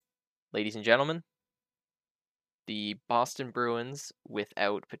Ladies and gentlemen, the Boston Bruins,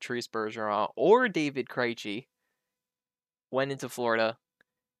 without Patrice Bergeron or David Krejci, went into Florida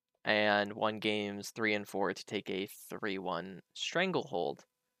and won games 3 and 4 to take a 3-1 stranglehold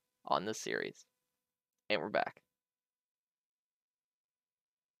on the series. And we're back.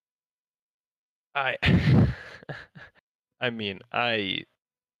 I I mean, I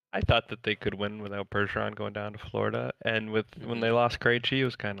thought that they could win without Bergeron going down to Florida, and when hmm they lost Krejci, it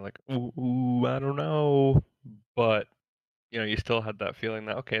was kind of like, ooh, I don't know. But you still had that feeling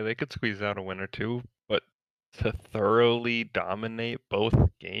that okay, they could squeeze out a win or two, but to thoroughly dominate both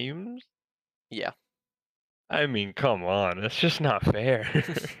games, Yeah. I mean, come on, it's just not fair.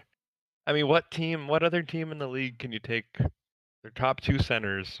 I mean, what other team in the league can you take their top two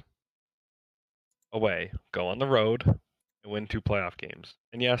centers away, go on the road, and win two playoff games?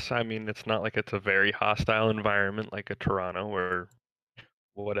 And yes, I mean, it's not like it's a very hostile environment like a Toronto or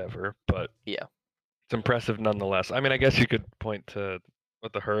whatever, but Yeah. it's impressive nonetheless. I mean, I guess you could point to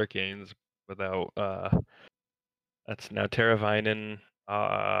with the Hurricanes without that's now Teravainen,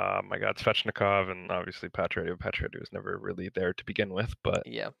 my God, Svechnikov, and obviously Pacioretty. Pacioretty was never really there to begin with, but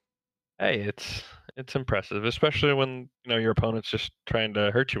Yeah. hey, it's impressive, especially when your opponent's just trying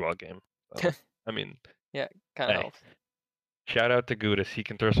to hurt you all game. So I mean, Yeah. Kind of hey, helps. shout out to Gudis. He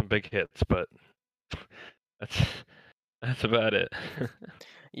can throw some big hits, but that's that's about it.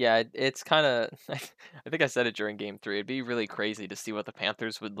 Yeah, it's kind of. I think I said it during Game 3. It'd be really crazy to see what the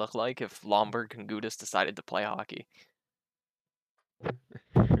Panthers would look like if Lomberg and Gudis decided to play hockey.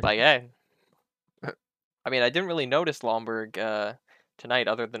 Like, hey, I mean, I didn't really notice Lomberg tonight,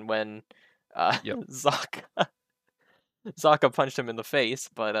 other than when Yep. Zaka Zaka punched him in the face,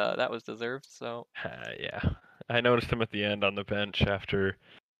 but that was deserved. So Yeah. I noticed him at the end on the bench after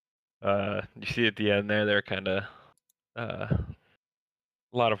you see at the end there they're kind of a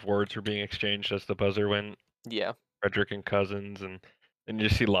lot of words were being exchanged as the buzzer went. yeah, Frederick and Cousins, and then you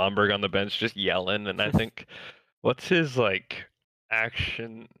just see Lomberg on the bench just yelling. And I think what's his like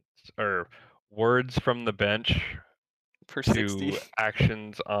actions or words from the bench per 60. to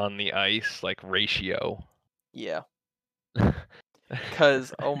actions on the ice like ratio? Yeah,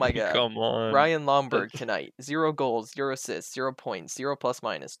 cause oh my god, Come on. Ryan Lomberg That's, tonight: 0 goals, 0 assists, 0 points, 0 plus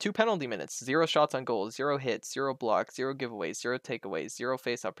minus, 2 penalty minutes, 0 shots on goal, 0 hits, 0 blocks, 0 giveaways, 0 takeaways, 0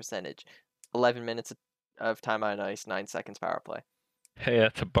 faceoff percentage, 11 minutes of time on ice, 9 seconds power play. hey,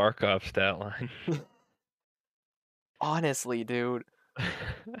 that's a Barkov stat line. Honestly, dude,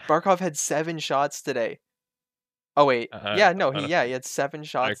 Barkov had 7 shots today. Oh wait, I yeah, no, he honestly, had 7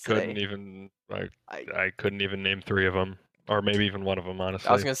 shots I today. couldn't even like I I couldn't even name three of them, or maybe even one of them.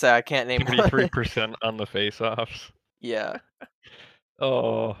 I was Honestly, gonna say I can't name one. 33% on the face-offs. Yeah,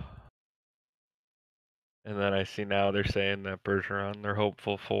 Oh, and then I see now they're saying that Bergeron they're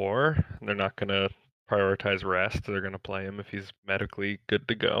hopeful for. They're not gonna prioritize rest. They're gonna play him if he's medically good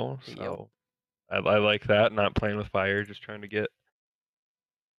to go. yep. So I like that. Not playing with fire, just trying to get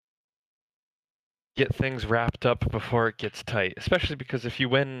things wrapped up before it gets tight. Especially because if you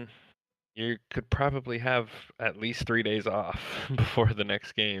win, you could probably have at least 3 days off before the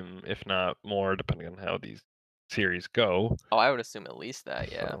next game, if not more, depending on how these series go. Oh, I would assume at least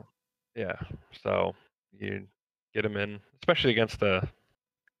that, yeah. So yeah, so you get him in, especially against the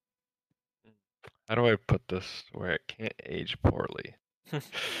how do I put this where it can't age poorly?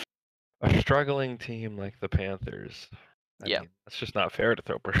 A struggling team like the Panthers. I Yeah. mean, that's just not fair to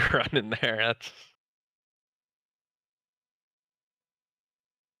throw Bergeron in there. That's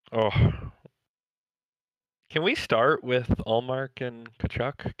oh. Can we start with Allmark and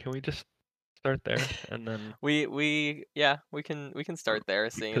Kachuk? Can we just start there and then we can start there,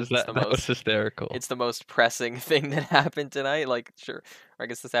 seeing as because that was hysterical. it's the most pressing thing that happened tonight. Like, sure, or I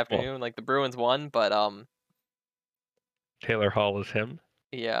guess this Well, afternoon, like the Bruins won, but Taylor Hall is him.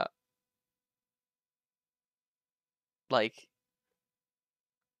 yeah, like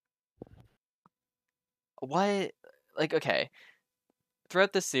what, like okay,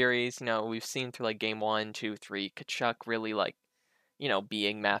 throughout the series, we've seen through like game one, two, three, Kachuk really like,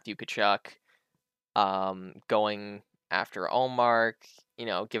 being Matthew Kachuk, going after Allmark,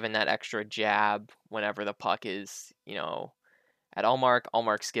 giving that extra jab whenever the puck is, at Allmark.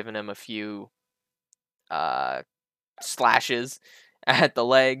 Allmark's given him a few uh, slashes at the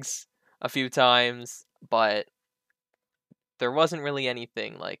legs a few times, but there wasn't really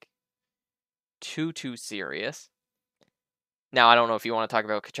anything like too serious. Now I don't know if you want to talk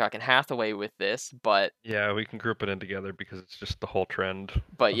about Kachuk and Hathaway with this, but Yeah, we can group it in together because it's just the whole trend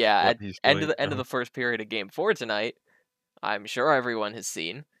of yeah, what at he's end of doing. the end of the first period of game four tonight, I'm sure everyone has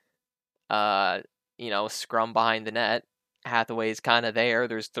seen, uh, scrum behind the net. Hathaway's kind of there.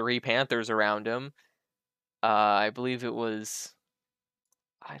 There's 3 Panthers around him. I believe it was.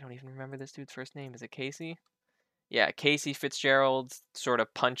 I don't even remember this dude's first name. Is it Casey? Yeah, Casey Fitzgerald sort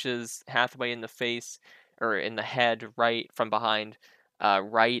of punches Hathaway in the face or in the head right from behind,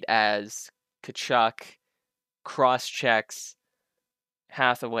 right as Kachuk cross checks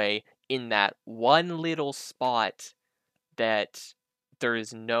Hathaway in that one little spot that there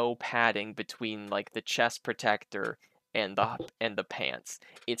is no padding between like the chest protector and the pants.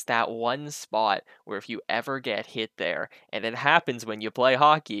 It's that one spot where if you ever get hit there, and it happens when you play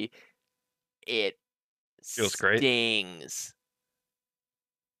hockey, it Feels great. stings.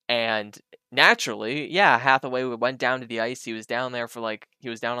 And naturally, yeah, Hathaway went down to the ice. He was down there for like he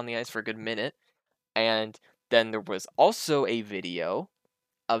was down on the ice for a good minute. And then there was also a video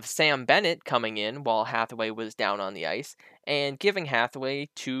of Sam Bennett coming in while Hathaway was down on the ice and giving Hathaway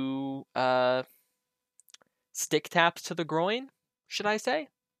 2 stick taps to the groin, should I say?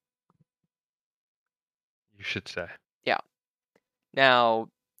 You should say. Yeah. Now,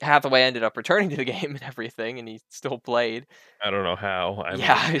 Hathaway ended up returning to the game and everything, and he still played. I don't know how. I mean,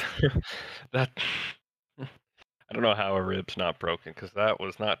 Yeah, that I don't know how a rib's not broken because that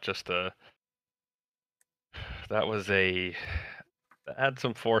was not just a that was a that had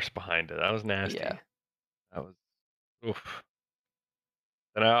some force behind it. That was yeah, nasty. That was oof.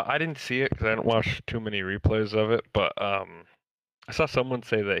 And I didn't see it because I didn't watch too many replays of it, but I saw someone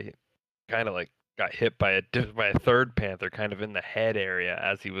say that he kind of like got hit by by a third Panther kind of in the head area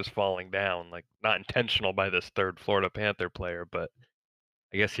as he was falling down, like not intentional by this third Florida Panther player, but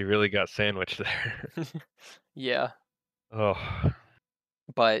I guess he really got sandwiched there. yeah. Oh,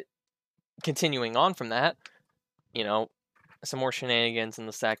 But continuing on from that, you know, some more shenanigans in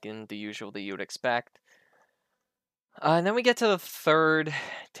the second, the usual that you would expect. And then we get to the third.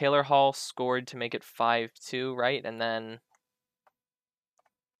 Taylor Hall scored to make it 5-2, right? And then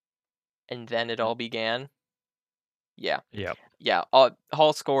it all began. Yeah, yeah. yeah.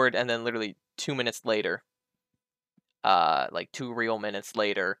 Hall scored, and then literally 2 minutes later, like 2 real minutes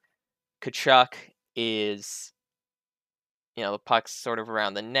later, Kachuk is, the puck's sort of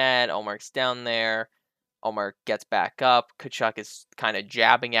around the net. Omar's down there. Omar gets back up. Kachuk is kind of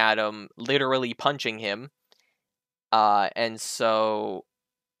jabbing at him, literally punching him. And so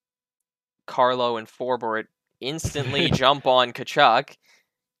Carlo and Forbort instantly jump on Kachuk,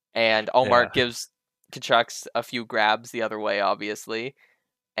 and Omar Yeah. gives Kachuk's a few grabs the other way, obviously,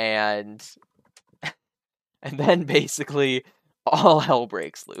 and then basically all hell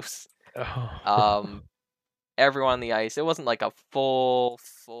breaks loose. Oh. Um, Everyone on the ice. It wasn't like a full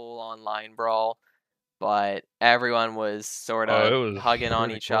on line brawl, but everyone was sort Oh, of it was hugging on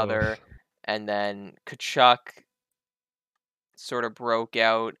pretty each close. other, and then Kachuk sort of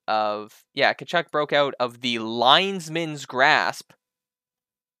Kachuk broke out of the linesman's grasp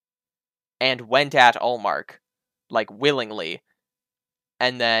and went at Allmark, like willingly.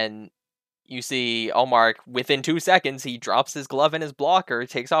 And then you see Allmark within 2 seconds, he drops his glove and his blocker,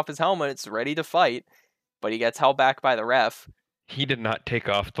 takes off his helmet, it's ready to fight, but he gets held back by the ref. He did not take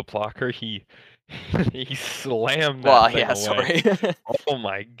off the blocker. He he slammed that Well, thing yeah, away. sorry. Oh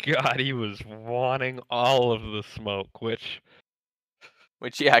my god, he was wanting all of the smoke, which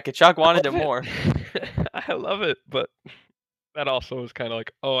Which, yeah, Kachuk I wanted it love it. more. I love it, but that also is kind of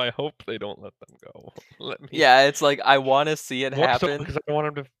like, oh, I hope they don't let them go. Let me Yeah, it's like, I want to see it more so happen. because I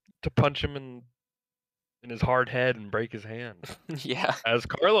want him to punch him in his hard head and break his hand, Yeah, as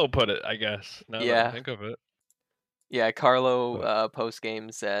Carlo put it, I guess. Now that I yeah. think of it, Yeah, Carlo, but post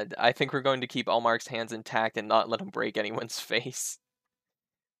game said, "I think we're going to keep Allmark's hands intact and not let him break anyone's face."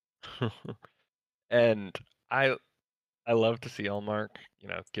 and I I love to see Allmark,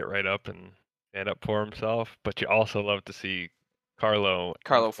 get right up and stand up for himself, but you also love to see Carlo and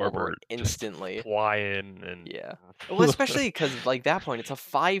Carlo Forbort Forbort just instantly. fly in and Yeah. Well, especially because like, that point, it's a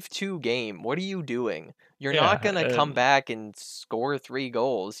 5-2 game. What are you doing? You're not yeah, gonna come and back and score 3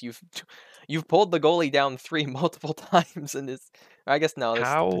 goals. You've pulled the goalie down 3 multiple times in this. I guess no, this is the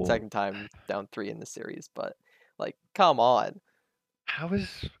how second time down 3 in the series, but, like, come on. how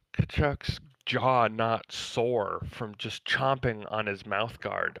is Kachuk's jaw not sore from just chomping on his mouth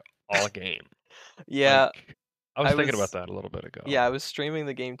guard all game? Yeah, Like, I was I thinking about was that a little bit ago. yeah, I was streaming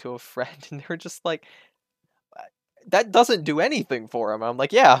the game to a friend, and they were just like, "Uh, that doesn't do anything for him." I'm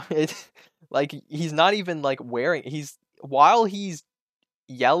like, "Yeah, it like, he's not even, like, wearing he's while he's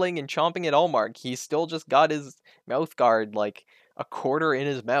yelling and chomping at Allmark, he's still just got his mouth guard, like, a quarter in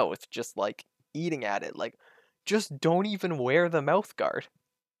his mouth, just, like, eating at it, like, just don't even wear the mouth guard.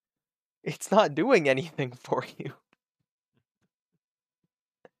 It's not doing anything for you."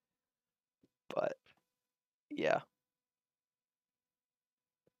 But, yeah.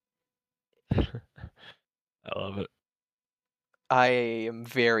 I love it. I am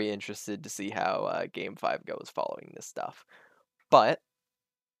very interested to see how Game 5 goes following this stuff. But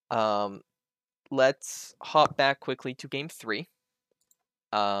um, let's hop back quickly to Game 3.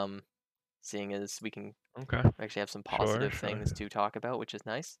 Um, seeing as we can Okay. actually have some Sure, positive sure. things to talk about, which is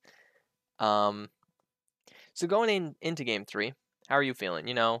nice. Um, so going into Game 3, how are you feeling?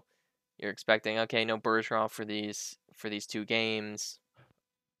 You're expecting, okay, no Bergeron for these two games.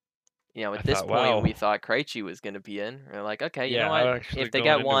 I At this thought, point, we wow. thought Krejci was going to be in. We're like, okay, you know Yeah, what? I actually If they going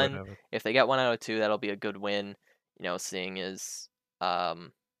get into it, one, if they get 1 out of 2, that'll be a good win. Seeing as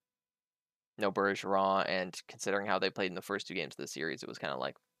um, no Bergeron, and considering how they played in the first 2 games of the series, it was kind of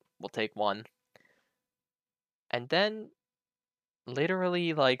like, we'll take one. And then,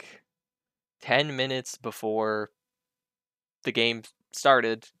 literally like 10 minutes before the game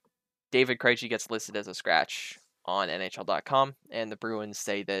started, David Krejci gets listed as a scratch on NHL.com, and the Bruins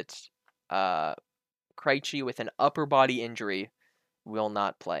say that uh, Krejci with an upper body injury will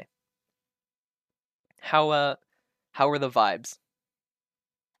not play. How are the vibes?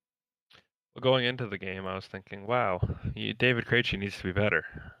 well, going into the game, I was thinking, wow, David Krejci needs to be better.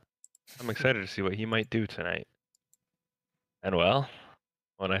 I'm excited to see what he might do tonight. And well,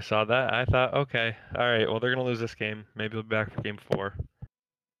 when I saw that, I thought, okay, all right, well, they're gonna lose this game. Maybe they'll be back for game 4.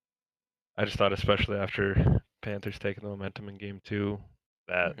 I just thought, especially after Panthers taking the momentum in game 2,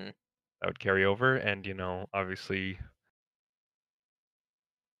 that Hmm. that would carry over. And obviously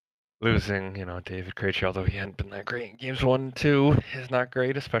losing, David Krejci, although he hadn't been that great in games 1 and 2, is not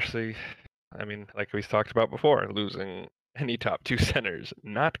great. Especially, I mean, like we talked about before, losing any top 2 centers,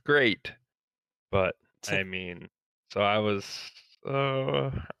 not great. But I mean, so I was,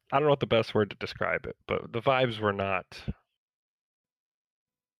 I don't know what the best word to describe it, but the vibes were not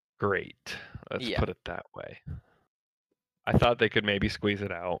great. Let's Yeah, put it that way. I thought they could maybe squeeze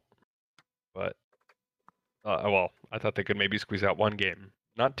it out, but well, I thought they could maybe squeeze out 1 game,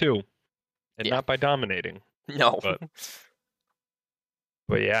 not 2, and yeah, not by dominating. no,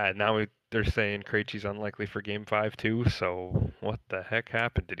 But yeah, now they're saying Krejci's unlikely for Game 5 too. So what the heck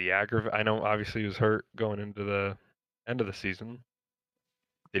happened? Did he aggravate? I know obviously he was hurt going into the end of the season.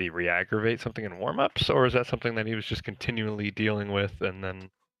 Did he re-aggravate something in warm-ups, or is that something that he was just continually dealing with and then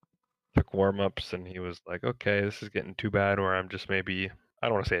took warm-ups and he was like, okay, this is getting too bad, or I'm just maybe, I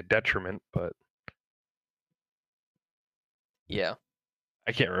don't want to say a detriment, but yeah,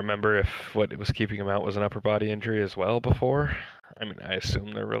 I can't remember if what was keeping him out was an upper body injury as well before. I mean, I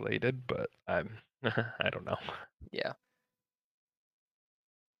assume they're related, but I'm I don't know. yeah.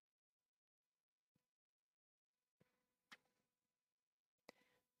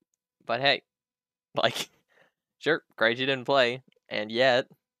 But hey, like, sure, Krejci didn't play, and yet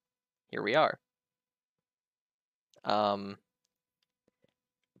here we are. Um,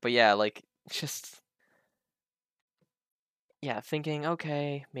 but yeah, like, just yeah, thinking,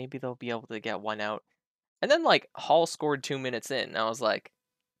 okay, maybe they'll be able to get one out. And then like Hall scored 2 minutes in, and I was like,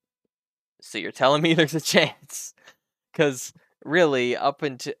 so you're telling me there's a chance? Because really, up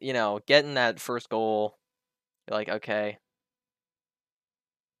until getting that first goal, you're like, okay,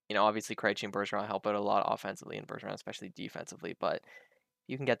 obviously Krejci and Bergeron help out a lot offensively, and Bergeron especially defensively. But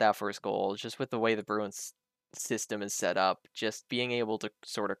you can get that first goal just with the way the Bruins system is set up. Just being able to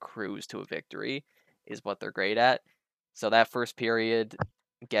sort of cruise to a victory is what they're great at. So that first period,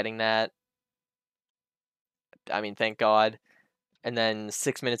 getting that, I mean, thank God. And then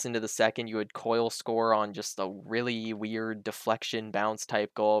 6 minutes into the second, you would Coyle score on just a really weird deflection bounce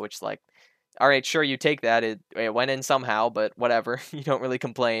type goal, which like, all right, sure, you take that. It went in somehow, but whatever. You don't really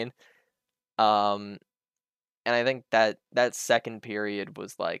complain. Um, and I think that second period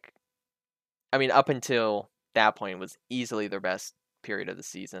was like, I mean, up until that point was easily their best period of the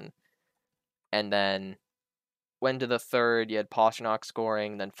season. And then went to the third, you had Pastrnak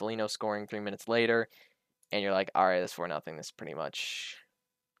scoring, then Foligno scoring 3 minutes later, and you're like, all right, this 4-0. This is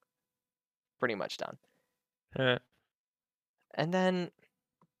pretty much done. Eh, And then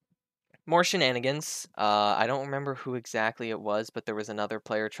more shenanigans. I don't remember who exactly it was, but there was another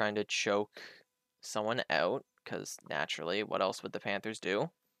player trying to choke someone out because naturally, what else would the Panthers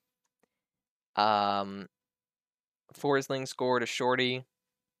do? Um, Forsling scored a shorty,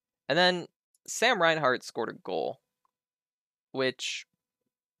 and then Sam Reinhart scored a goal. Which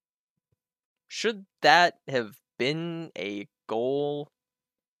should that have been a goal?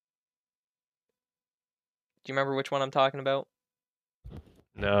 Do you remember which one I'm talking about?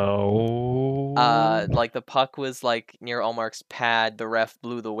 no. Like the puck was like near Allmark's pad, the ref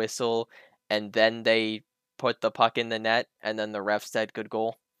blew the whistle, and then they put the puck in the net, and then the ref said good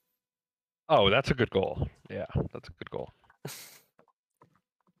goal. Oh, that's a good goal. Yeah, that's a good goal.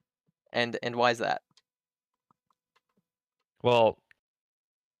 And why is that? Well,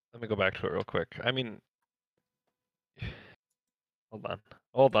 let me go back to it real quick. I mean, hold on,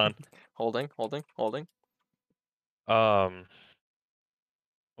 hold on. Holding. Um,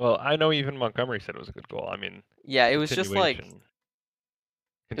 well, I know even Montgomery said it was a good goal. I mean, Yeah, continuation, it was just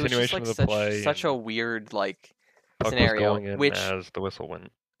continuation like of the such play, such a and weird like puck was scenario, going in as the whistle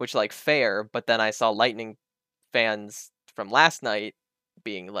went. which like fair, but then I saw Lightning fans from last night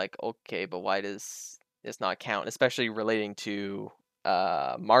being like, okay, but why does this not count? Especially relating to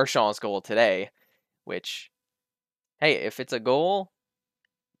Marchand's goal today, which hey, if it's a goal,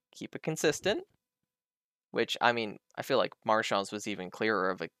 keep it consistent. Which I mean, I feel like Marchand's was even clearer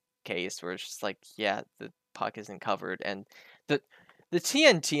of a case where it's just like, yeah, the puck isn't covered, and the the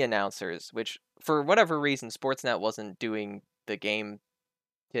TNT announcers, which for whatever reason Sportsnet wasn't doing the game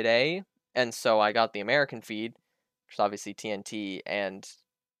today, and so I got the American feed, which is obviously TNT, and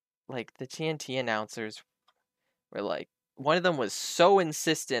like the TNT announcers were like, one of them was so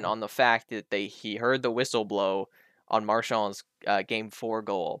insistent on the fact that he heard the whistle blow on Marchand's game 4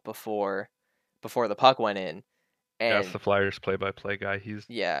 goal before the puck went in, Yeah, it's and the Flyers play-by-play guy. He's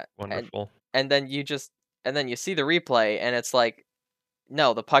yeah, wonderful. and then you just and then you see the replay, and it's like,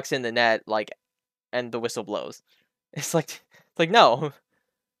 no, the puck's in the net, like, and the whistle blows. It's like no,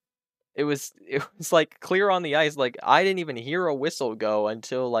 it was like clear on the ice. Like I didn't even hear a whistle go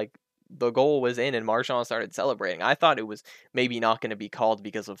until like the goal was in and Marchand started celebrating. I thought it was maybe not going to be called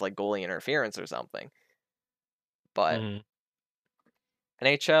because of like goalie interference or something. But Hmm.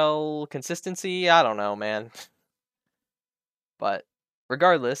 NHL consistency, I don't know, man. But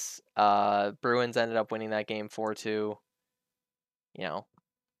regardless, Bruins ended up winning that game 4-2. You know,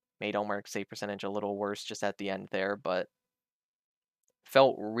 made Ullmark's save percentage a little worse just at the end there, but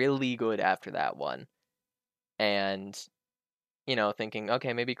felt really good after that one. And thinking,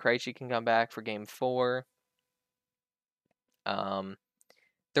 okay, maybe Krejci can come back for game 4. Um,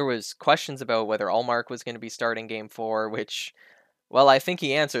 there was questions about whether Allmark was going to be starting game 4, which, well, I think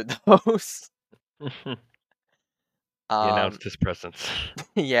he answered those. He um, announced his presence.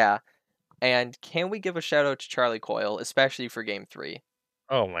 yeah. And can we give a shout out to Charlie Coyle, especially for game 3?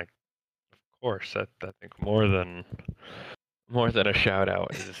 Oh my, of course. I think more than a shout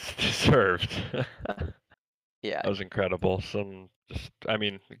out is deserved. Yeah. That was incredible. I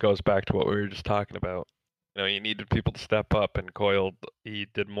mean, it goes back to what we were just talking about. You needed people to step up, and Coyle, he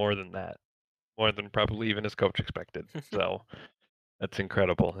did more than that, more than probably even his coach expected. So that's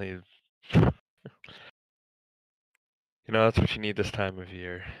incredible. That's what you need this time of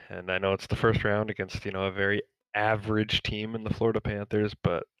year. And I know it's the first round against, a very average team in the Florida Panthers,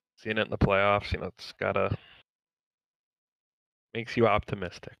 but seeing it in the playoffs, it's gotta makes you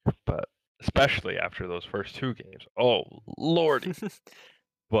optimistic. But especially after those first two games. Oh, lordy.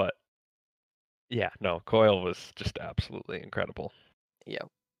 But yeah, no, Coyle was just absolutely incredible. Yeah.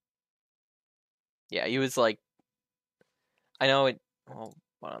 Yeah, he was like, I know it. Well,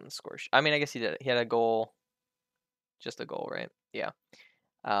 what on the score? I mean, I guess he did. He had a goal, just a goal, right? Yeah.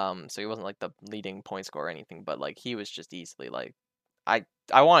 So he wasn't like the leading point scorer or anything, but like he was just easily like, I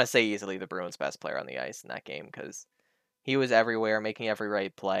want to say easily the Bruins' best player on the ice in that game because he was everywhere, making every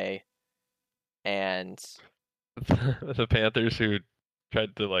right play, and The Panthers who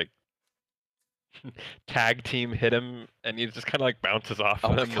tried to like tag team hit him, and he just kind of like bounces off oh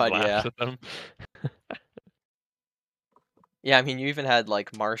my them and god, laughs yeah, at them. yeah. I mean, you even had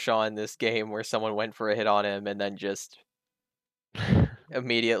like Marchand in this game where someone went for a hit on him and then just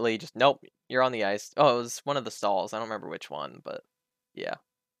immediately just nope, you're on the ice. Oh, it was one of the stalls. I don't remember which one, but yeah,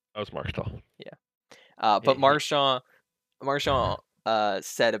 That was Marshall. yeah. But He Marchand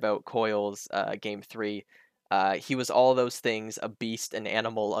said about Coyle's game 3. He was all those things: a beast, an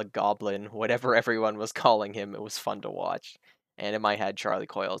animal, a goblin, whatever everyone was calling him. It was fun to watch. And in my head, Charlie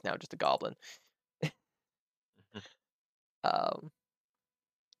Coyle is now just a goblin. Um,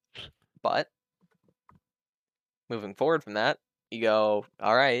 but moving forward from that, you go,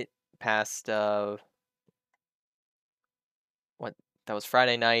 all right, past what that was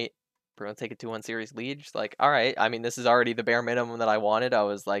Friday night. Bruins take a 2-1 series lead. Just like, all right. I mean, this is already the bare minimum that I wanted. I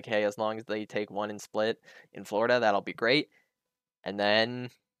was like, hey, as long as they take one and split in Florida, that'll be great. And then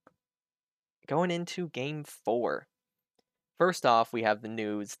going into game 4. First off, we have the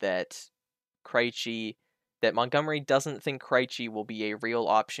news that Krejci, that Montgomery doesn't think Krejci will be a real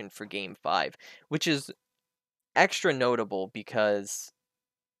option for game 5, which is extra notable because,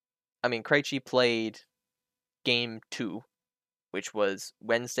 I mean, Krejci played game 2, which was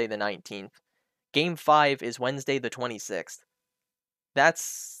Wednesday the 19th. Game 5 is Wednesday the 26th.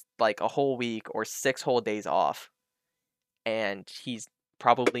 That's like a whole week or 6 whole days off. And he's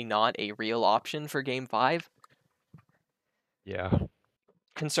probably not a real option for Game 5. Yeah,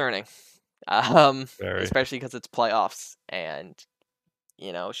 Concerning. very. Especially because it's playoffs, and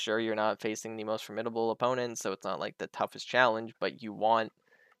sure, you're not facing the most formidable opponent, so it's not like the toughest challenge, but you want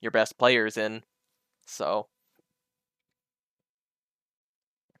your best players in. So,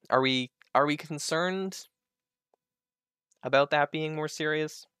 are we concerned about that being more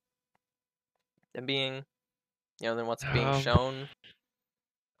serious than than what's being Um, shown?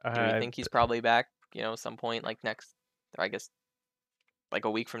 Do we I think he's probably back, some point like next, or I guess like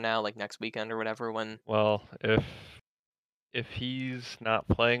a week from now, like next weekend or whatever when well, if he's not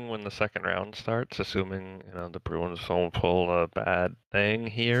playing when the second round starts, assuming the Bruins don't pull a bad thing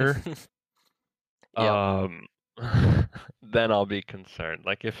here, Yep. um, then I'll be concerned.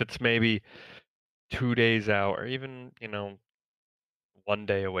 Like if it's maybe 2 days out, or even 1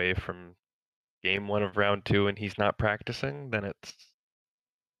 day away from game one of round two, and he's not practicing, then it's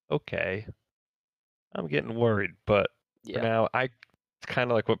okay. I'm getting worried, but for Yeah. now, it's kind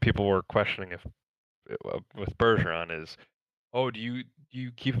of like what people were questioning if with Bergeron is, oh, do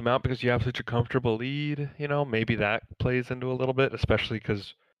you keep him out because you have such a comfortable lead? Maybe that plays into a little bit, especially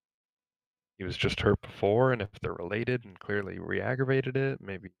because he was just hurt before, and if they're related and clearly re-aggravated it,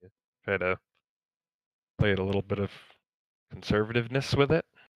 maybe you try to play it a little bit of conservativeness with it,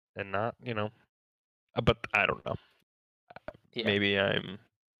 and not, but I don't know. Yeah. Maybe I'm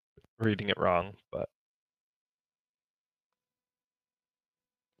reading it wrong, but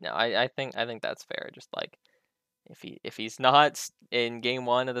No, I think that's fair. Just like if he's not in game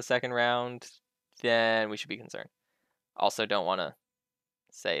one of the second round, then we should be concerned. Also, don't want to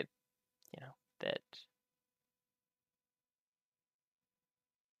say that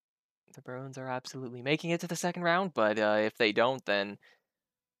the Bruins are absolutely making it to the second round, but if they don't, then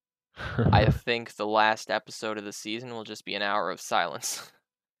I think the last episode of the season will just be an hour of silence.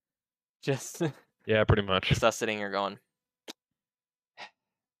 just yeah, pretty much. just us sitting here going,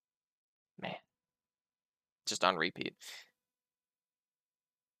 man, just on repeat.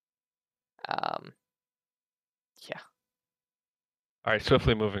 Um, yeah, All right,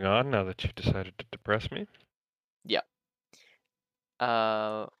 swiftly moving on now that you've decided to depress me. yeah.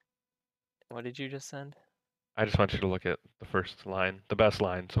 Uh, what did you just send? I just want you to look at the first line, the best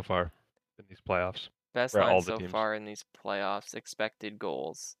line so far in these playoffs Best for line all the so teams. far in these playoffs. Expected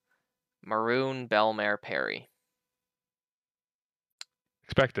goals. Maroon, Belmare, Perry.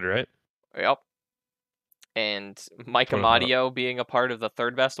 Expected, right? Yep. And Mike That's what I thought. Amadio being a part of the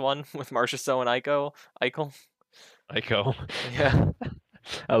third best one with Marchessault and Eichel. Ico. Yeah.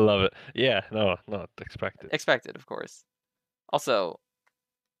 I love it. Yeah, no, no, expected. Expected, of course. Also,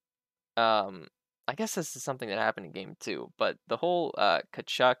 um, I guess this is something that happened in game two, but the whole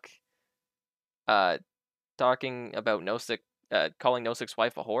Kachuk uh talking about Nosek calling Nosek's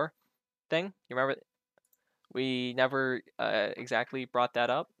wife a whore thing. You remember? We never exactly brought that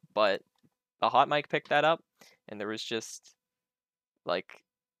up, but the hot mic picked that up, and there was just like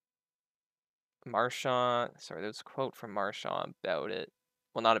Marchand. Sorry, there was a quote from Marchand about it.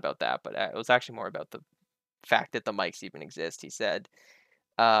 Well, not about that, but it was actually more about the fact that the mics even exist. He said,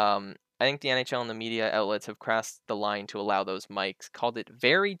 I think the NHL and the media outlets have crossed the line to allow those mics, called it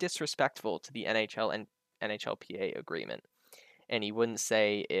very disrespectful to the NHL and NHLPA agreement. And he wouldn't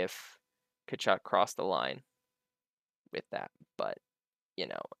say if Kachuk crossed the line with that, but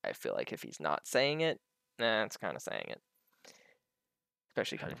I feel like if he's not saying it, it's kind of saying it,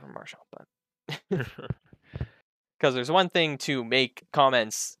 especially coming from Marshall. But because there's one thing to make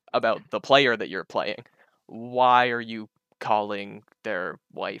comments about the player that you're playing. Why are you calling their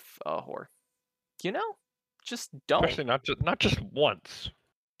wife a whore? You know, just don't. Especially not just once,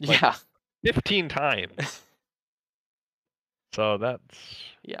 like Yeah, 15 times. So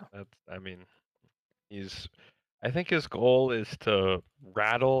yeah. I mean, he's I think his goal is to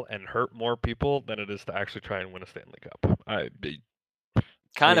rattle and hurt more people than it is to actually try and win a Stanley Cup. I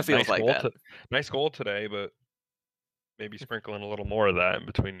Kind of mean, feels like that. nice goal today, but maybe sprinkle in a little more of that in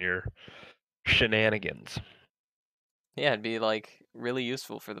between your shenanigans. Yeah, it'd be like really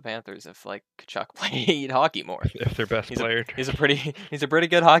useful for the Panthers if like Kachuk played hockey more. If their best He's a player he's a turns. pretty he's a pretty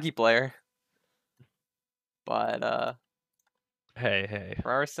good hockey player. But Hey, hey.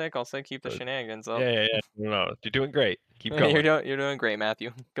 for our sake, I'll say keep the Uh, shenanigans up. yeah, yeah, yeah. No, you're doing great. Keep you're going. doing you're doing great,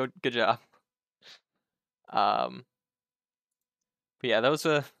 Matthew. Good job. Um, but yeah, those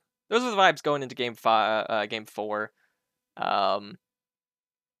are the vibes going into game four. Um,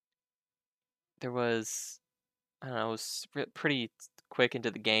 there was I don't know, it was pretty quick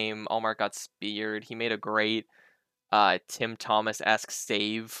into the game. Allmark got speared. He made a great Tim Thomas esque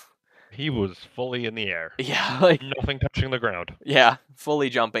save He was fully in the air. Yeah, like Nothing touching the ground. yeah, fully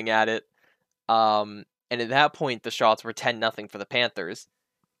jumping at it. And at that point, the shots were 10-0 for the Panthers.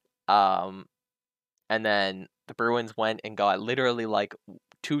 Um, and then the Bruins went and got literally like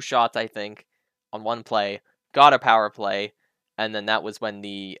 2 shots, I think, on one play, got a power play, and then that was when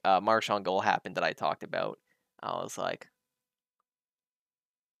the Marchand goal happened that I talked about. I was like,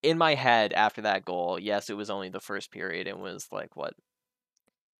 in my head after that goal, yes, it was only the first period. It was like, what,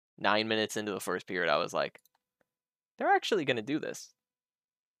 9 minutes into the first period, I was like, they're actually going to do this.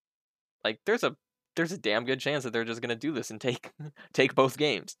 Like, there's a damn good chance that they're just going to do this and take take both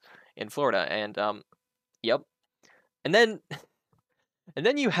games in Florida. And yep. And then and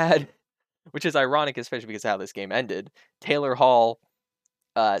then you had, which is ironic, especially because how this game ended, Taylor Hall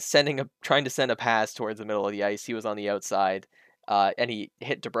trying to send a pass towards the middle of the ice. He was on the outside, and he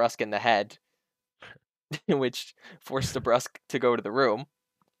hit DeBrusk in the head, which forced DeBrusk to go to the room.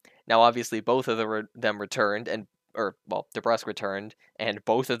 Now, obviously, both of them returned, DeBrusk returned, and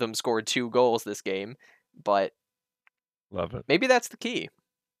both of them scored 2 goals this game. But Love it. maybe that's the key.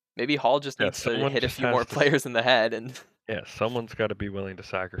 Maybe Hall just Yeah, needs to someone hit a just few has more to. players in the head, and Yeah, someone's got to be willing to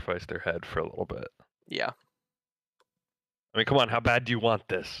sacrifice their head for a little bit. yeah. I mean, come on, how bad do you want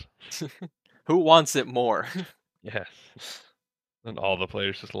this? Who wants it more? Yes. And all the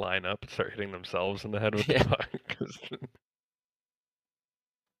players just line up and start hitting themselves in the head with the Yeah. puck.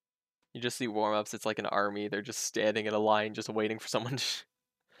 You just see warm-ups, it's like an army, they're just standing in a line just waiting for someone to shoot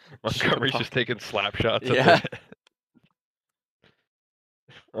a Montgomery's just puck. taking slap shots at the Yeah. head.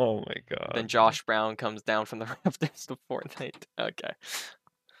 Oh my Then god. Josh Brown comes down from the rafters to Fortnite. Okay.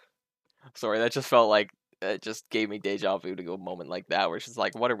 Sorry, that just felt like it just gave me deja vu to go a moment like that where it's just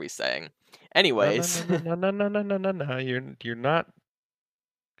like, what are we saying? No, no, no, Anyways. no, no, no, no, no, no, no, no. You're not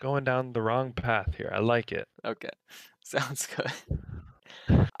going down the wrong path here. I like it. Okay. Sounds good.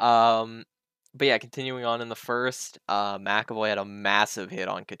 Um but yeah, continuing on in the first, McAvoy had a massive hit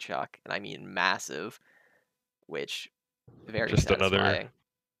on Kachuk, and I mean massive, which very Just satisfying.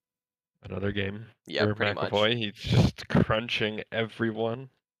 another game Yeah, for pretty much. McAvoy. He's just crunching everyone.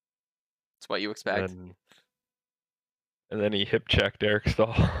 It's what you And expect. then he hip checked Eric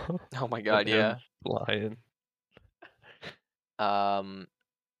Stahl. Oh my Sent god, him yeah. flying. Um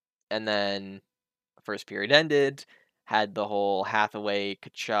and then first period ended, had the whole Hathaway,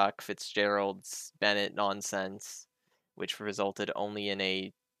 Kachuk, Fitzgerald's Bennett nonsense, which resulted only in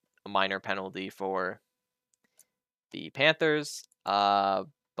a minor penalty for the Panthers.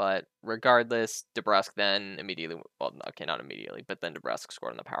 But regardless, DeBrusk then immediately, well, okay, not immediately, but then DeBrusk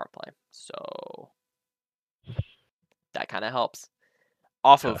scored on the power play. So that kind of helps.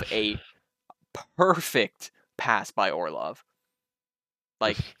 Off of Yes. a perfect pass by Orlov.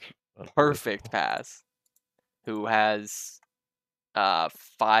 Like, Just perfect unbelievable. pass. Who has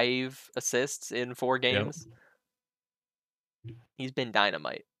 5 assists in 4 Yep. games. He's been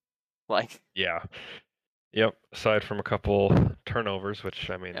dynamite. Like, Yeah. Yep. Aside from a couple turnovers, which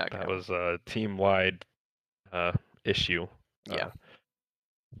I mean okay, that was a team wide issue. yeah.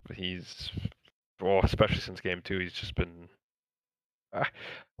 He's well, especially since game 2, he's just been.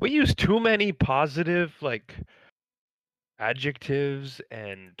 We use too many positive like adjectives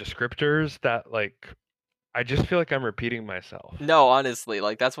and descriptors that like I just feel like I'm repeating myself. No, honestly,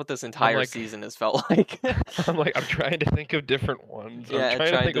 like that's what this I'm entire like season has felt like. I'm trying to think of different ones. I'm Yeah, and trying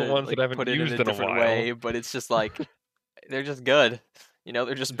to trying think of to ones that like I haven't put it in a used in a different while. way, but it's just like they're just good.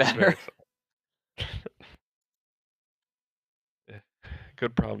 They're just Just very better. yeah,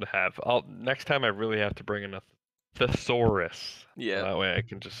 good problem to have. I'll next time I really have to bring in a thesaurus. Yeah. That way I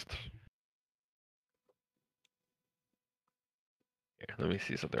can just here, let me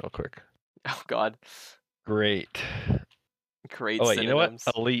see something real quick. Oh god. Great. Great Oh wait, you know what? synonyms.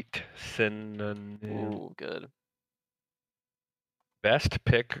 Elite synonym. Ooh, good. Best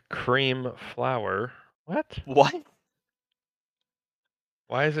pick cream flour. What? What?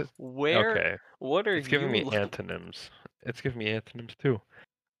 Why is it Where? okay? What are It's giving me you? antonyms. It's giving me antonyms too.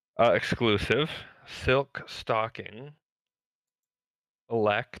 Exclusive, silk stocking,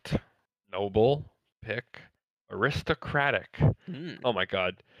 elect, noble, pick, aristocratic. Hmm. Oh my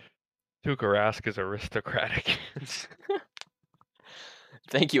god. Tuukka Rask is aristocratic.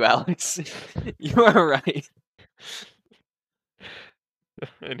 Thank you, Alex. You are right.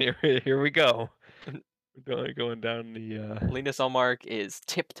 And here we go. We're going down the Linus Ullmark is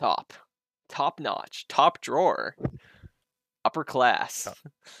tip top, top notch, top drawer, upper class. uh,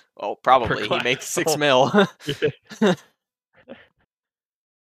 Oh, upper probably he class. makes six Oh, mil.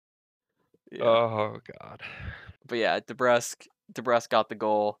 Yeah, oh god. but yeah, DeBrusk got the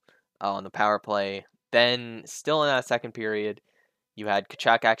goal on the power play. Then, still in that second period, You had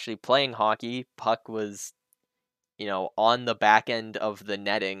Kachuk actually playing hockey. Puck was, on the back end of the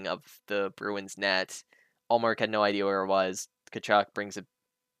netting of the Bruins net. Allmark had no idea where it was. Kachuk brings it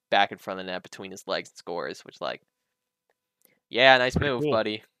back in front of the net between his legs and scores, which, like, yeah, nice Pretty move, cool.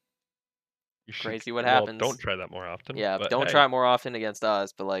 buddy. You should Crazy what well, don't happens. try that more often, Yeah, but don't try hey, it more often against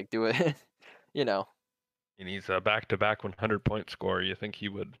us, but, like, do it, you know, and he's a back-to-back 100-point scorer. You think he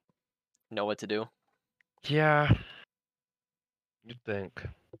would? know what to do. Yeah, you'd think.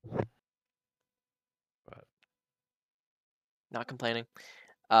 But Not complaining.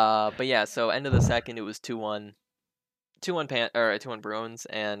 But yeah, so end of the second, it was 2-1, 2-1 or 2-1 Bruins,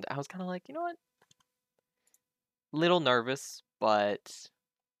 and I was kind of like, you know what? Little nervous, but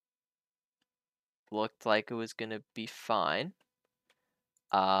looked like it was gonna be fine.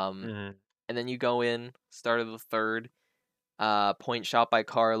 Um, mhm, and then you go in, start of the third, point shot by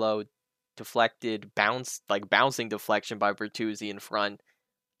Carlo, deflected, bouncing deflection by Bertuzzi in front,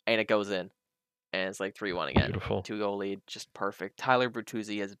 and it goes in, and it's like 3-1 again, beautiful. 2-goal lead, just perfect. Tyler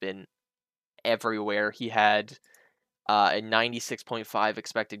Bertuzzi has been everywhere. He had a 96.5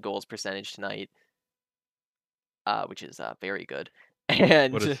 expected goals percentage tonight, which is very good. What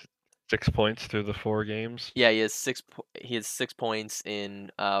And is 6 points through the 4 games? yeah, he has 6 points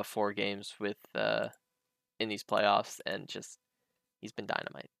in 4 games with in these playoffs, and just he's been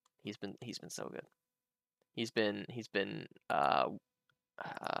dynamite. He's been so good. He's been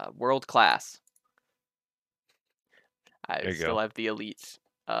world class. I There you still go. have the elite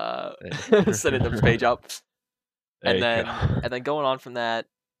Hey. synonyms page up, There you go. and then going on from that,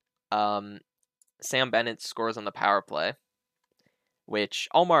 um, Sam Bennett scores on the power play, which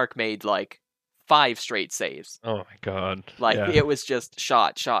Allmark made like 5 straight saves. Oh my god. Like Yeah, it was just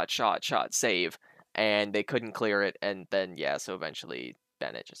shot, shot, shot, shot, save, and they couldn't clear it. And then yeah, so eventually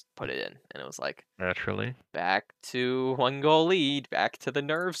Bennett just put it in, and it was like naturally. back to 1 goal lead, back to the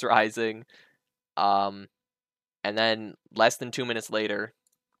nerves rising. Um, and then less than 2 minutes later,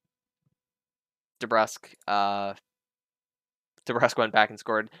 DeBrusque DeBrusque went back and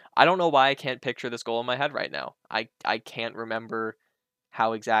scored. I don't know why I can't picture this goal in my head right now. I can't remember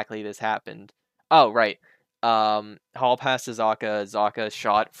how exactly this happened. Oh, right. Hall pass to Zaka. Zaka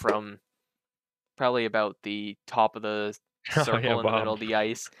shot from probably about the top of the Oh yeah, circle in the middle Bob. of the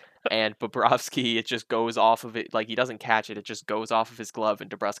ice. And Bobrovsky, it just goes off of it. Like, he doesn't catch it. It just goes off of his glove, and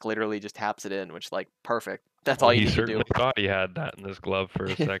DeBrusque literally just taps it in, which, like, perfect. That's Well, all you he need to certainly do. thought he had that in his glove for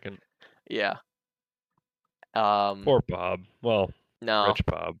a second. Yeah. Um, Poor Bob. Well, no. rich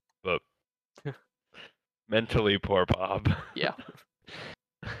Bob, but mentally poor Bob. Yeah.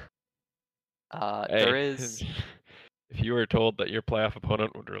 There Hey, is. if you were told that your playoff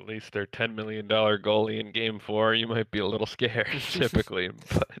opponent would release their $10 million goalie in Game 4, you might be a little scared, typically,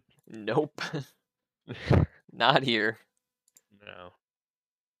 but Nope. Not here. no.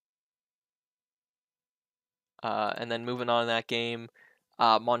 And then moving on in that game,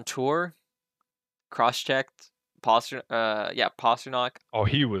 Montour cross-checked Pasternak Oh,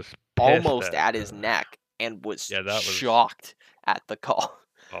 he was pissed almost at at his the. neck and was Yeah, that was. shocked at the call.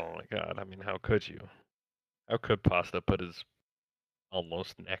 Oh my god. I mean, how could you? How could Pasta put his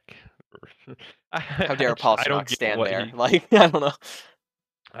almost neck? How dare I don't Pasternak get stand what there? he. Like, I don't know.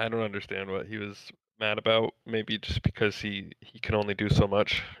 I don't understand what he was mad about. Maybe just because he can only do so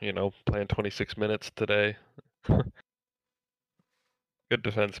much. Playing 26 minutes today. Good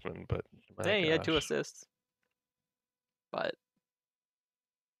defenseman, but my Hey, he had two gosh. assists, but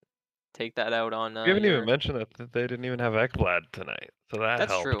take that out on We haven't even your. mentioned that they didn't even have Ekblad tonight, so that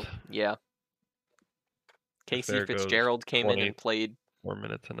That's helped. true. Yeah. If Casey there goes Fitzgerald came in and 24 played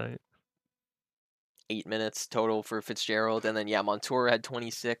minutes a night. 8 minutes total for Fitzgerald, and then yeah, Montour had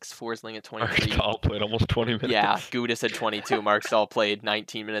 26, Forsling at Mark 23. Stahl played almost 20 Yeah, minutes. Gudis had 22. Mark Stahl played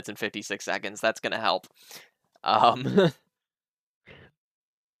 19 minutes and 56 seconds. That's gonna help. Um,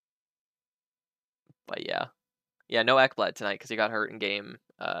 but yeah, no Ekblad tonight because he got hurt in game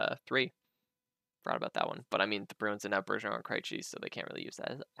 3. Forgot about that one. But I mean, the Bruins didn't have Bergeron or Krejci, so they can't really use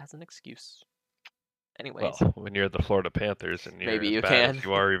that as an excuse. Well, Anyways, when you're the Florida Panthers and you're maybe as you bad as can.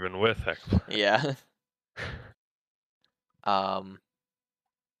 you are even with Ekblad. Yeah. But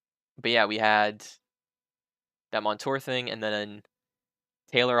yeah, we had that Montour thing, and then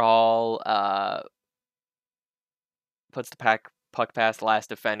Taylor Hall puts the puck past the last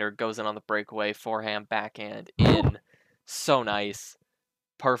defender, goes in on the breakaway, forehand, backhand, in. So nice.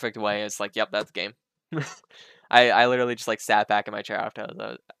 Perfect way. It's like, yep, that's game. I literally just like sat back in my chair after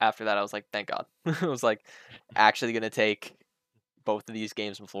that. I was like, thank God. I was like, actually gonna take both of these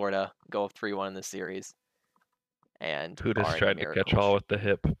games in Florida, go up 3-1 in this series, and Kudus barring a tried to catch miracle, all with the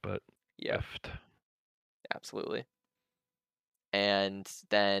hip, but yeah, whiffed. absolutely. And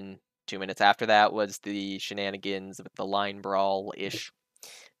then 2 minutes after that was the shenanigans with the line brawl ish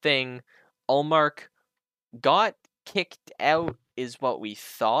thing. Allmark got kicked out, is what we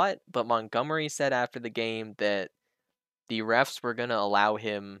thought, but Montgomery said after the game that the refs were going to allow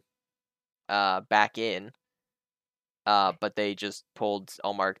him back in, but they just pulled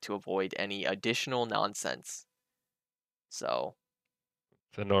Allmark to avoid any additional nonsense. So,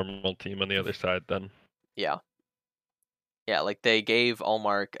 It's a normal team on the other side then. yeah. Yeah, like they gave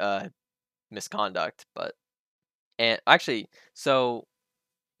Allmark misconduct, but. And actually, so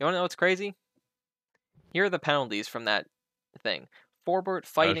you want to know what's crazy? Here are the penalties from that thing. Forbort I was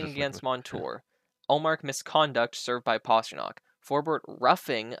fighting just looking against at Montour. Allmark misconduct served by Pasternak. Forbort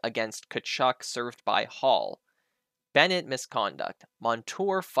roughing against Kachuk served by Hall. Bennett misconduct.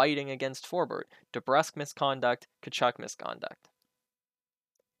 Montour fighting against Forbort. DeBrusque misconduct. Kachuk misconduct.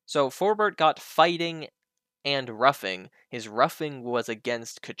 So Forbort got fighting and roughing. His roughing was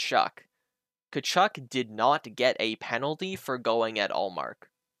against Kachuk. Kachuk did not get a penalty for going at Allmark.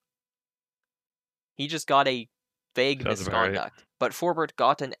 He just got a vague sounds about right. misconduct. But Forbort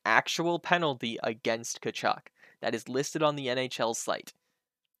got an actual penalty against Kachuk that is listed on the NHL site.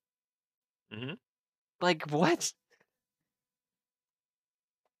 Mhm. Like, what?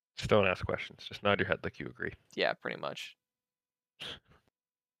 Just don't ask questions. Just nod your head like you agree. Yeah, pretty much.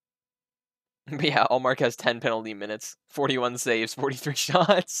 But yeah, Allmark has 10 penalty minutes, 41 saves, 43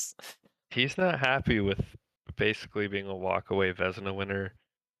 shots. He's not happy with basically being a walk-away Vezina winner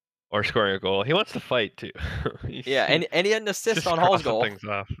or scoring a goal. He wants to fight too. Yeah, He's and he had an assist just on Hall's crossing goal. things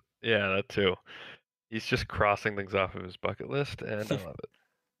off. Yeah, that too. He's just crossing things off of his bucket list, and I love it.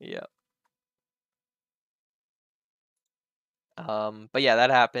 Yeah. But yeah, that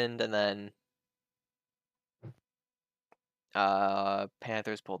happened, and then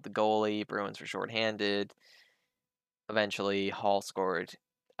Panthers pulled the goalie, Bruins were shorthanded. Eventually, Hall scored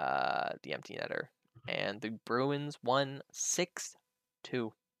the empty netter, and the Bruins won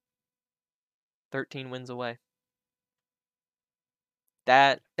 6-2. 13 wins away.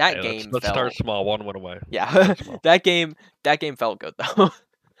 That Hey, game let's start felt, small. One win away. yeah. Start small. that game felt good though.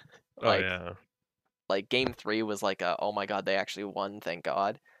 Oh like yeah. like game 3 was like a, oh my god, they actually won, thank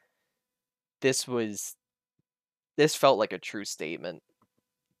god. This was this felt like a true statement,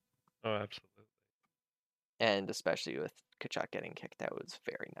 Oh, absolutely. and especially with Kachuk getting kicked out, it was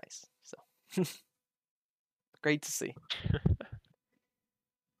very nice. So great to see.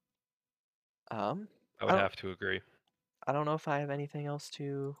 Um, I I would don't have to agree. I don't know if I have anything else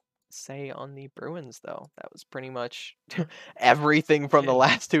to say on the Bruins though. That was pretty much everything from the Yeah.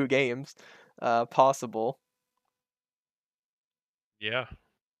 last 2 games possible. Yeah.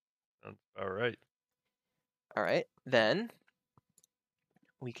 Sounds about right. All right, then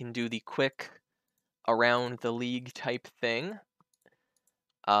we can do the quick around the league type thing.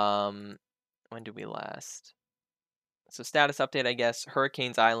 Um, when did we last? So status update, I guess.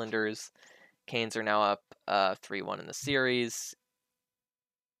 Hurricanes, Islanders. Canes are now up 3-1 in the series.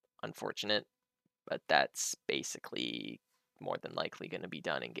 Unfortunate, but that's basically more than likely going to be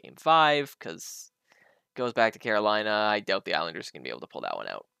done in Game 5 because goes back to Carolina. I doubt the Islanders can be able to pull that one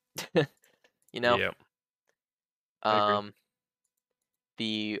out. you know, Yeah, I agree. um,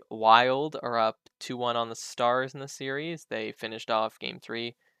 the Wild are up 2-1 on the Stars in the series. They finished off Game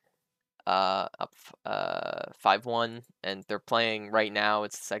 3 up 5-1, and they're playing right now.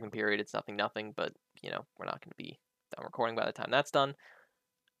 It's the second period. It's 0-0, but we're not going to be done recording by the time that's done.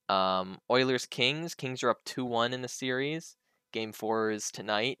 Oilers Kings. Kings are up 2-1 in the series. Game 4 is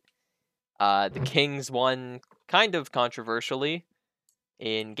tonight. The Kings won kind of controversially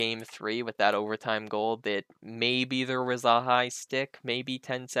in Game 3 with that overtime goal that maybe there was a high stick, maybe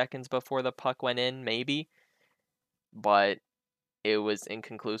 10 seconds before the puck went in, maybe. But it was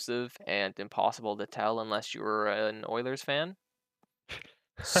inconclusive and impossible to tell unless you were an Oilers fan.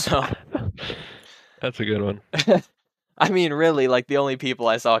 So, That's a good one. I mean, really, like the only people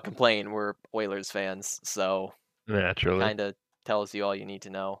I saw complain were Oilers fans. So, Naturally. kind of tells you all you need to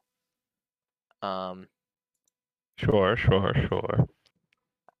know. Um, Sure, sure, sure.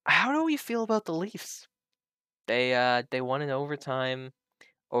 how do we feel about the Leafs? They won in overtime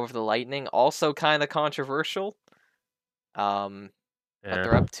over the Lightning. Also kind of controversial. But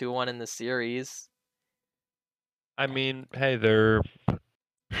they're Yeah. up 2-1 in the series. I mean, hey, they're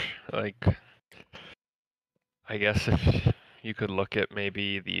like, I guess if you could look at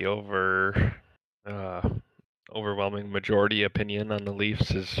maybe the uh, overwhelming majority opinion on the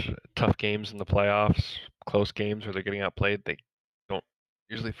Leafs is tough games in the playoffs, close games where they're getting outplayed. They don't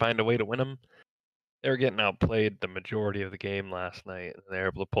usually find a way to win them. They were getting outplayed the majority of the game last night, and they were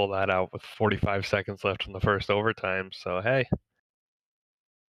able to pull that out with 45 seconds left in the first overtime. So hey,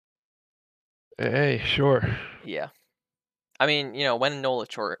 Hey, sure. Yeah. I mean, when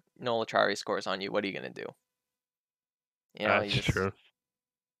Nolachari scores on you, what are you gonna do? You know, That's true.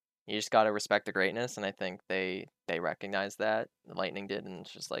 you just gotta respect the greatness, and I think they recognize that. The Lightning did, and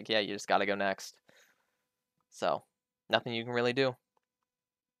it's just like, yeah, you just gotta go next. So, nothing you can really do.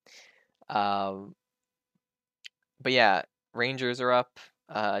 Um, but yeah, Rangers are up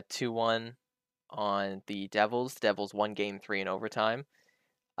 2-1 on the Devils. The Devils won game 3 in overtime.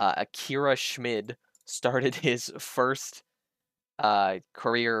 Akira Schmid started his first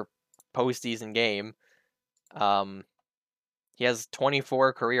career postseason game. He has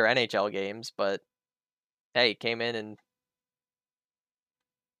 24 career NHL games, but hey, he came in and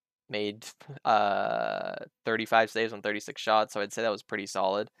made 35 saves on 36 shots, so I'd say that was pretty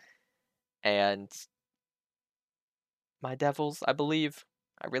solid. And my Devils, I believe.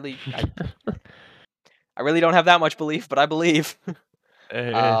 I really, I, I really don't have that much belief, but I believe.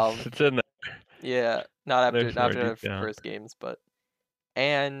 It's um, it's in yeah, not after there not somewhere after deep the down. first games, but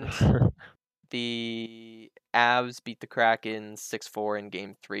and the Avs beat the Kraken 6-4 in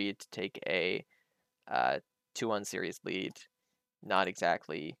Game 3 to take a uh, 2-1 series lead. Not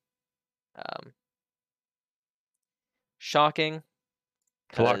exactly um, shocking,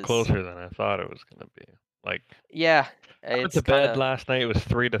 It's a lot because closer than I thought it was gonna be. Like, yeah, I went it's to kind bed of last night, it was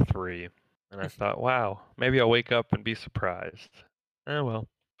 3-3, and I thought, "Wow, maybe I'll wake up and be surprised." Well.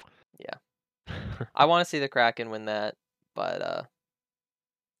 yeah. I want to see the Kraken win that, but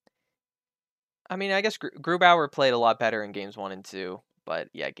I mean, I guess Grubauer played a lot better in games 1 and 2, but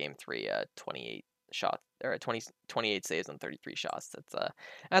yeah, game 3, 28 shots or 28 saves on 33 shots.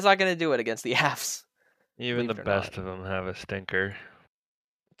 That's not gonna do it against the Avs, Even believe the it or not. best of them have a stinker.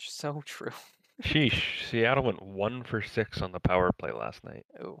 It's so true. Sheesh, Seattle went 1 for 6 on the power play last night.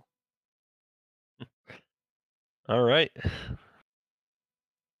 Oh, All right.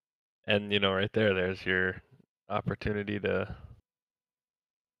 And, right there's your opportunity to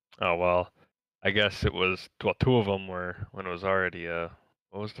oh, well, I guess it was well, 2 of them were when it was already,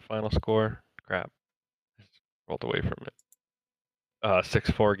 what was the final score? Crap, I just rolled away from it.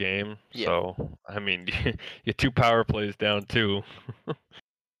 6-4 game, yeah. so, I mean, you 2 power plays down 2.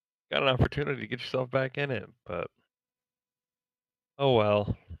 Got an opportunity to get yourself back in it, but oh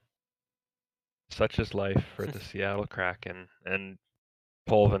well. Such is life for the Seattle Kraken and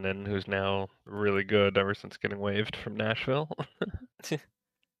Polvinen, who's now really good ever since getting waived from Nashville.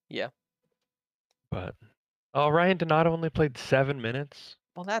 Yeah. But oh, Ryan Donato only played 7 minutes.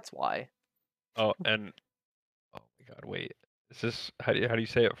 Well, that's why. Oh, and oh my God, wait. Is this how do you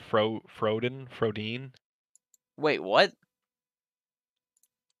say it? Frodin? Wait, what?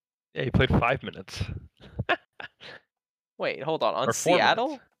 Yeah, he played 5 minutes Wait, hold on. On or 4 minutes.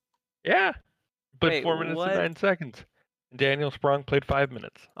 Seattle? Yeah, played Wait, 4 minutes and what? 9 seconds. Daniel Sprong played 5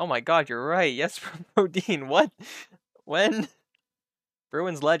 minutes. Oh my God, you're right. Yes, from Odin. What? When?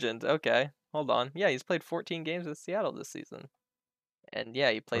 Bruins legend. Okay, hold on. Yeah, he's played 14 games with Seattle this season. And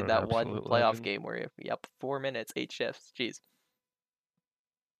yeah, he What played an that one absolute playoff legend. game where, yep, 4 minutes, 8 shifts. Jeez.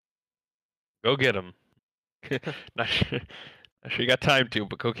 Go get him. not sure, not sure you got time to,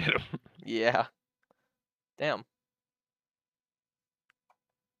 but go get him. Yeah. Damn.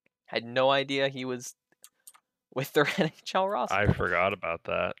 Had no idea he was with their NHL I roster. forgot about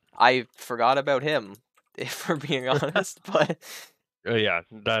that. I forgot about him, if we're being honest, but Yeah,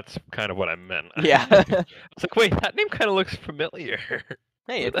 that's kind of what I meant. yeah. I was like, wait, that name kind of looks familiar.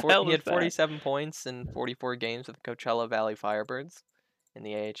 Hey, Who the hell he is had that? 47 points in 44 games with the Coachella Valley Firebirds in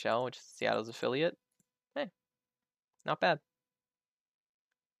the AHL, which is Seattle's affiliate. Hey, not bad.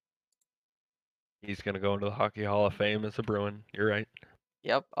 He's gonna go into the Hockey Hall of Fame as a Bruin. You're right.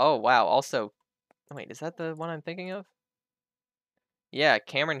 Yep. Oh, wow. Also, wait, is that the one I'm thinking of? Yeah,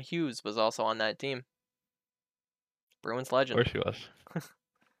 Cameron Hughes was also on that team. Bruins Of legend. course he was.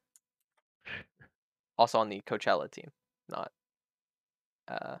 Also on the Coachella team, not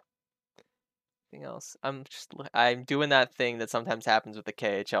uh anything else. I'm doing that thing that sometimes happens with the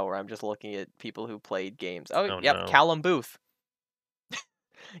KHL where I'm just looking at people who played games. Oh, Oh yep, no. Callum Booth.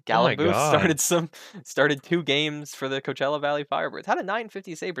 Oh my Callum Booth God. started 2 games for the Coachella Valley Firebirds. Had a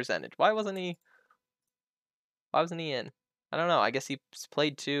 950 save percentage. Why wasn't he in? I don't know. I guess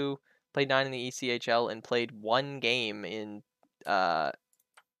played 9 in the ECHL and played 1 game in I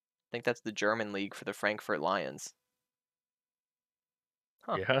think that's the German league for the Frankfurt Lions.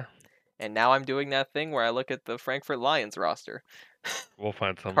 Huh. Yeah, And now I'm doing that thing where I look at the Frankfurt Lions roster. we'll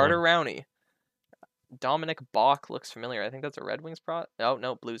find Carter someone. Rowney. Dominic Bach looks familiar. I think that's a Red Wings Oh,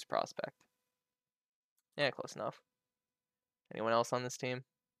 no, Blues prospect. Yeah, close enough. Anyone else on this team?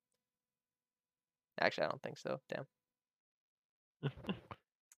 Actually, I don't think so. Damn.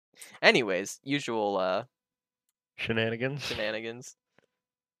 Anyways, usual Shenanigans. shenanigans.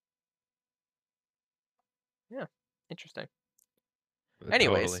 Yeah, interesting.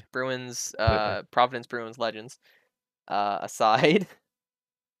 Anyways, Totally. Bruins, Completely. Providence Bruins legends aside,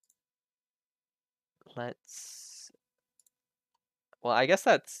 let's. Well, I guess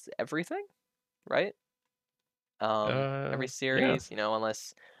that's everything, right? Every Yeah. series,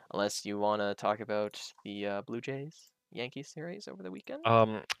 unless you want to talk about the Blue Jays Yankees series over the weekend.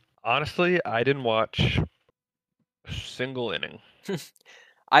 Um, honestly, I didn't watch a single inning.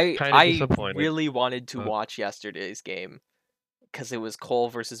 Kinda I disappointed, really wanted to but watch yesterday's game because it was Cole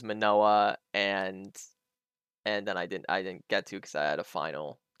versus Manoah, and then I didn't get to because I had a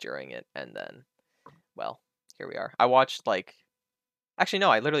final during it, and then well, here we are. I watched like actually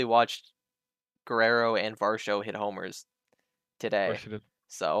no, I literally watched Guerrero and Varsho hit homers of today, course he did.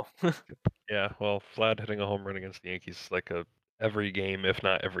 so Yeah, well, Vlad hitting a home run against the Yankees is like a every game, if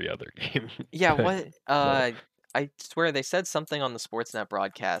not every other game yeah. What thing. So, I swear they said something on the Sportsnet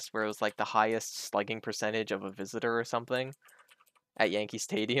broadcast where it was like the highest slugging percentage of a visitor or something at Yankee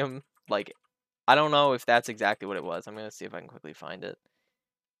Stadium. Like I don't know if that's exactly what it was. I'm gonna see if I can quickly find it.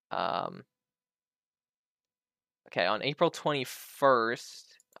 Um, okay, on April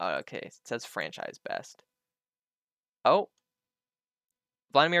 21st. Okay, it says franchise best. Oh,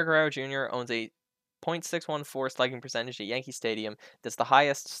 Vladimir Guerrero Jr. owns a .614 slugging percentage at Yankee Stadium. That's the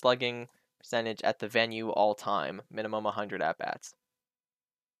highest slugging percentage at the venue all time, minimum 100 at bats.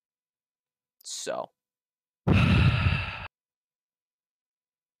 So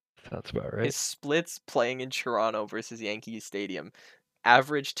that's about right. his splits playing in Toronto versus Yankee Stadium.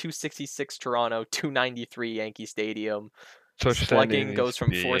 Average 266 Toronto, 293 Yankee Stadium. So what you're saying, he Slugging needs goes to from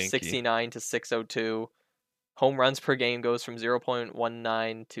be a Yankee. 469 to 602. Home runs per game goes from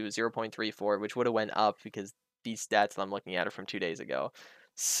 0.19 to 0.34, which would have went up because these stats that I'm looking at are from 2 days ago.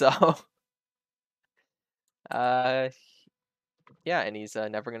 So, uh, yeah, and he's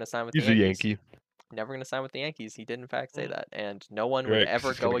never gonna sign with the He's a Yankees. Yankee. Never gonna sign with the Yankees. He did in fact say Mm, that, and no one would right, 'cause ever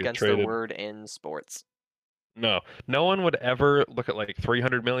he's gonna go get against their traded. word in sports. No, no one would ever look at like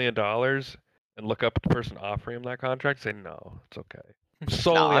 $300 million and look up at the person offering him that contract and say, "No, it's okay."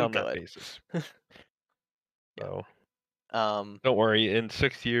 Nah, Solely I'm on that good. basis. Yeah. So Um. don't worry. In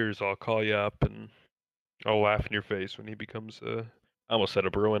 6 years, I'll call you up and I'll laugh in your face when he becomes a. I almost said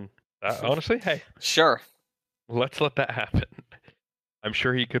a Bruin. Honestly, hey, Sure. let's let that happen. I'm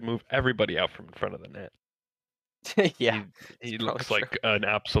sure he could move everybody out from in front of the net. Yeah, He it's he probably looks true. like an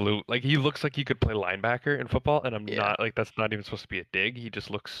absolute like he looks like he could play linebacker in football, and I'm Yeah. not like that's not even supposed to be a dig. He just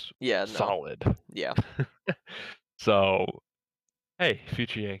looks Yeah. No. solid. Yeah. So hey,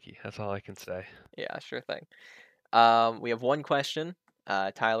 future Yankee. That's all I can say. Yeah. Sure thing. We have one question.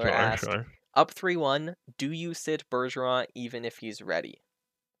 Tyler Sure, asked, sure. up 3-1, do you sit Bergeron even if he's ready?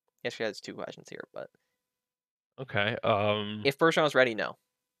 Actually, has two questions here, but Okay. if Bergeron's ready, no.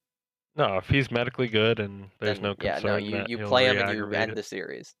 No, if he's medically good and there's Then no yeah, no, concern you that you he'll play him and you re-aggravate end it, the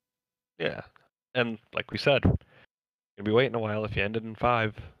series. yeah. And like we said, gonna be waiting a while if you ended in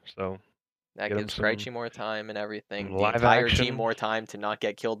five. So That get him gives some Krejci more time and everything. The live entire team action. more time to not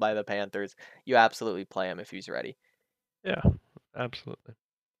get killed by the Panthers. You absolutely play him if he's ready. Yeah, absolutely.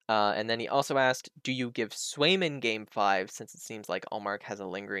 And then he also asked, do you give Swayman Game 5 since it seems like Allmark has a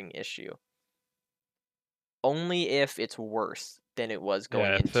lingering issue? Only if it's worse than it was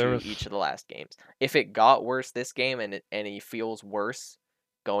going Yeah, if there into was, each of the last games. If it got worse this game and he feels worse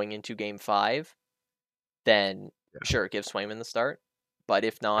going into Game 5, then yeah, sure, give Swayman the start. But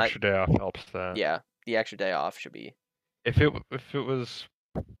if not, extra day off helps that. yeah, the extra day off should be If it was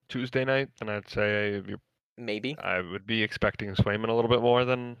Tuesday night, then I'd say maybe. I would be expecting Swayman a little bit more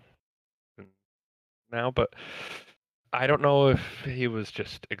than now, but I don't know if he was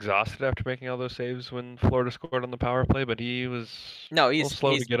just exhausted after making all those saves when Florida scored on the power play, but he was No, a little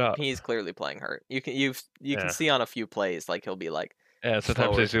slow to get up. he's clearly playing hurt. You can Yeah. see on a few plays like he'll be like Yeah,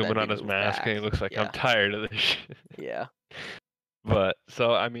 sometimes they slower to zoom then in be on his moved mask and he back. looks like I'm Yeah. tired of this shit. Yeah. But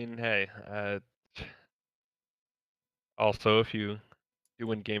so I mean, hey, also if you do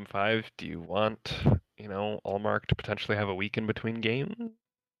win game 5, do you want, Allmark to potentially have a week in between games?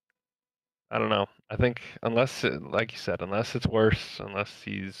 I don't know. I think like you said, unless it's worse, unless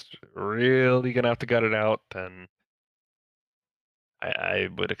he's really gonna have to gut it out, then I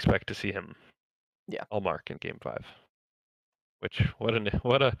would expect to see him Yeah. Allmark in game 5. Which what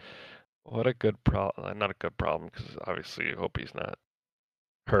a good problem, not a good problem because obviously you hope he's not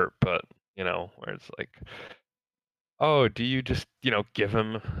hurt, but where it's like, oh, do you just, give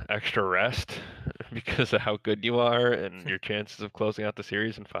him extra rest because of how good you are and your chances of closing out the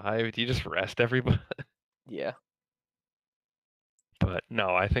series in 5? Do you just rest everybody? Yeah. But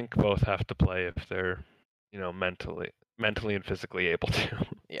no, I think both have to play if they're, mentally and physically able to.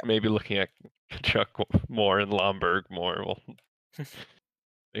 Yeah. Maybe looking at Chuck more and Lomberg more will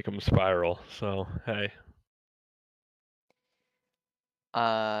make them spiral. So hey,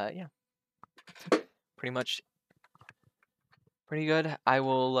 Yeah. Pretty much pretty good. I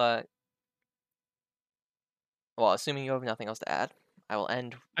will well, assuming you have nothing else to add, I will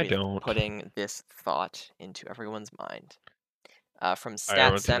end I with don't. putting this thought into everyone's mind. From All right, Stat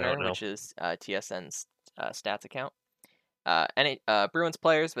everyone tune out Center, now. which is TSN's stats account. Bruins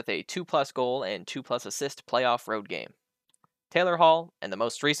players with a 2+ goal and 2+ assist playoff road game. Taylor Hall, and the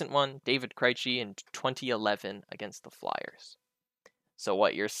most recent one, David Krejci in 2011 against the Flyers. So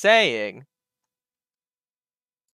what you're saying